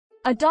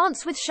A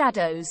Dance with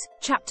Shadows,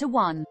 Chapter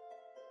 1.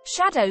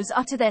 Shadows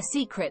utter their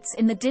secrets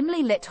in the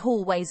dimly lit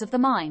hallways of the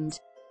mind.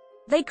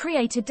 They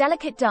create a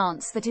delicate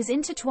dance that is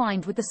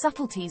intertwined with the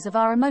subtleties of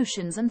our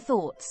emotions and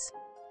thoughts.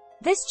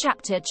 This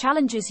chapter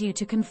challenges you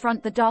to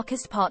confront the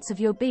darkest parts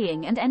of your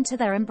being and enter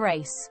their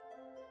embrace.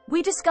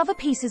 We discover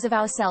pieces of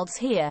ourselves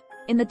here,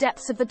 in the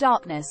depths of the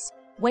darkness,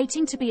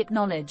 waiting to be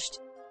acknowledged.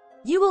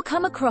 You will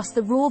come across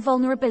the raw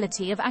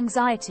vulnerability of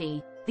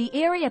anxiety, the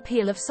eerie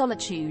appeal of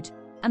solitude,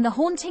 and the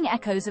haunting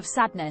echoes of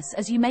sadness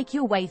as you make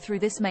your way through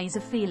this maze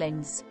of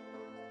feelings.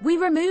 We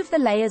remove the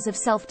layers of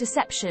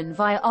self-deception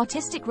via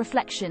artistic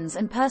reflections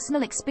and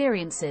personal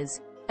experiences,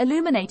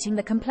 illuminating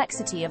the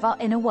complexity of our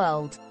inner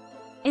world.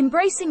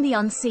 Embracing the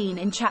unseen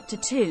in Chapter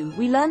 2,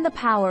 we learn the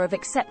power of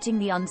accepting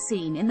the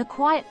unseen in the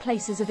quiet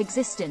places of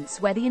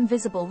existence where the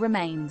invisible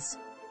remains.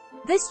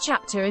 This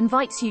chapter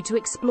invites you to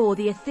explore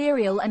the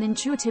ethereal and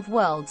intuitive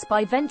worlds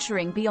by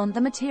venturing beyond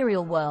the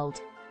material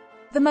world.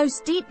 The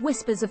most deep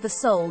whispers of the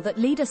soul that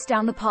lead us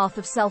down the path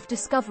of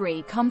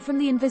self-discovery come from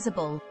the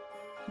invisible.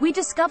 We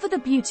discover the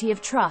beauty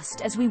of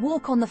trust as we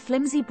walk on the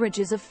flimsy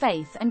bridges of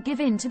faith and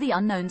give in to the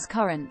unknown's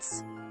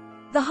currents.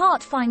 The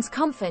heart finds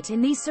comfort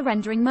in these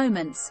surrendering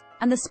moments,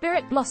 and the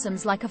spirit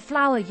blossoms like a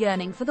flower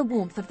yearning for the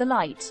warmth of the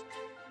light.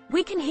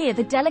 We can hear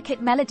the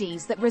delicate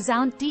melodies that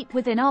resound deep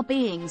within our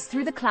beings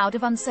through the cloud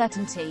of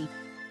uncertainty.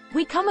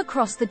 We come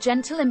across the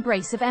gentle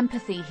embrace of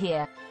empathy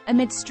here,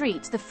 amidst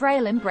the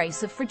frail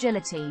embrace of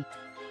fragility.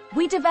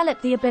 We develop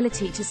the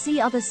ability to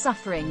see others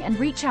suffering and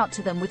reach out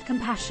to them with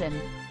compassion.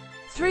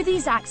 Through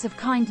these acts of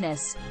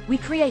kindness, we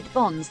create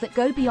bonds that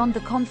go beyond the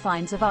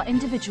confines of our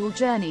individual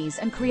journeys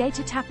and create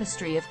a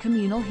tapestry of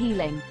communal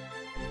healing.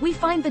 We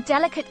find the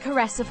delicate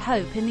caress of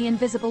hope in the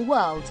invisible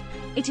world.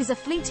 It is a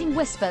fleeting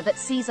whisper that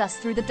sees us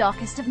through the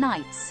darkest of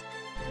nights.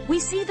 We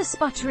see the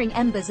sputtering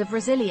embers of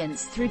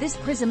resilience through this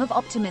prism of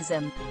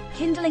optimism,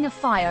 kindling a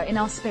fire in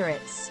our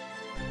spirits.